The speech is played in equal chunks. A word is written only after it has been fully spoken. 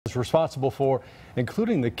is responsible for,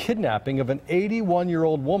 including the kidnapping of an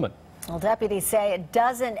 81-year-old woman. Well, deputies say it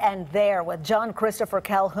doesn't end there, with John Christopher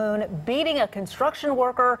Calhoun beating a construction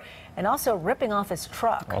worker and also ripping off his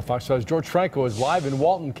truck. Well, Fox 5's George Franco is live in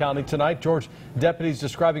Walton County tonight. George, deputies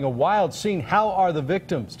describing a wild scene. How are the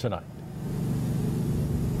victims tonight?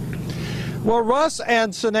 Well, Russ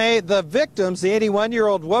and Sine, the victims, the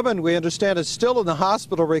 81-year-old woman, we understand, is still in the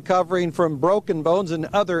hospital recovering from broken bones and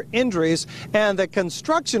other injuries. And the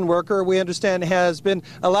construction worker, we understand, has been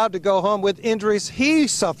allowed to go home with injuries he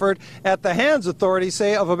suffered at the hands, authorities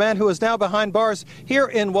say, of a man who is now behind bars here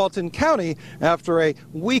in Walton County after a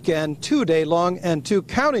weekend, 2-day-long and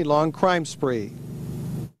 2-county-long crime spree.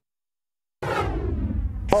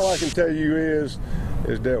 All I can tell you is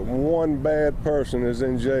that one bad person is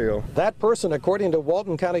in jail. That person, according to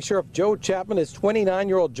Walton County Sheriff Joe Chapman, is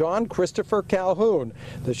 29-year-old John Christopher Calhoun.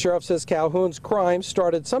 The sheriff says Calhoun's crime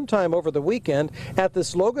started sometime over the weekend at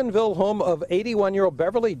this Loganville home of 81-year-old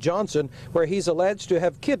Beverly Johnson, where he's alleged to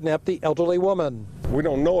have kidnapped the elderly woman. We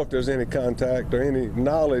don't know if there's any contact or any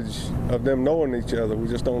knowledge of them knowing each other. We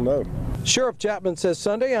just don't know. Sheriff Chapman says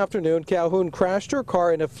Sunday afternoon Calhoun crashed her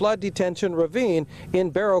car in a flood detention ravine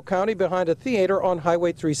in Barrow County behind a theater on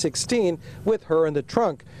Highway 316 with her in the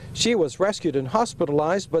trunk. She was rescued and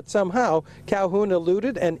hospitalized, but somehow Calhoun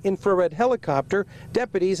eluded an infrared helicopter,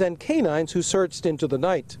 deputies and canines who searched into the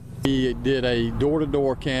night. He did a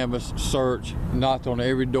door-to-door canvas search, knocked on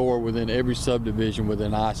every door within every subdivision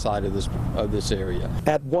within eyesight of this area.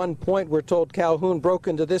 At one point, we're told Calhoun broke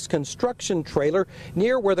into this construction trailer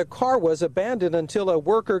near where the car was abandoned until a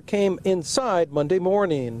worker came inside Monday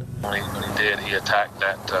morning. When he did, he attacked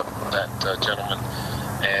that gentleman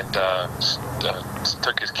and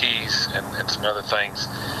took his keys and some other things,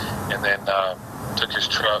 and then took his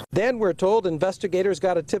truck. Then we're told investigators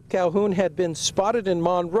got a tip Calhoun had been spotted in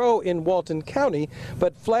Monroe in Walton County,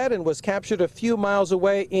 but fled and was captured a few miles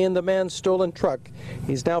away in the man's stolen truck.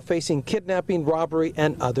 He's now facing kidnapping, robbery,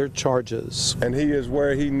 and other charges. And he is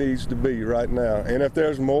where he needs to be right now. And if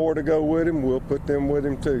there's more to go with him, we'll put them with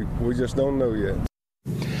him too. We just don't know yet.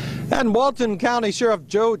 And Walton County Sheriff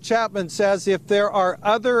Joe Chapman says if there are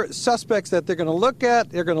other suspects that they're going to look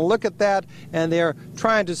at, that, and they're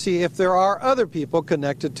trying to see if there are other people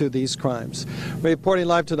connected to these crimes. Reporting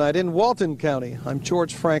live tonight in Walton County, I'm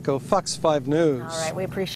George Franco, Fox 5 News. All right, we appreciate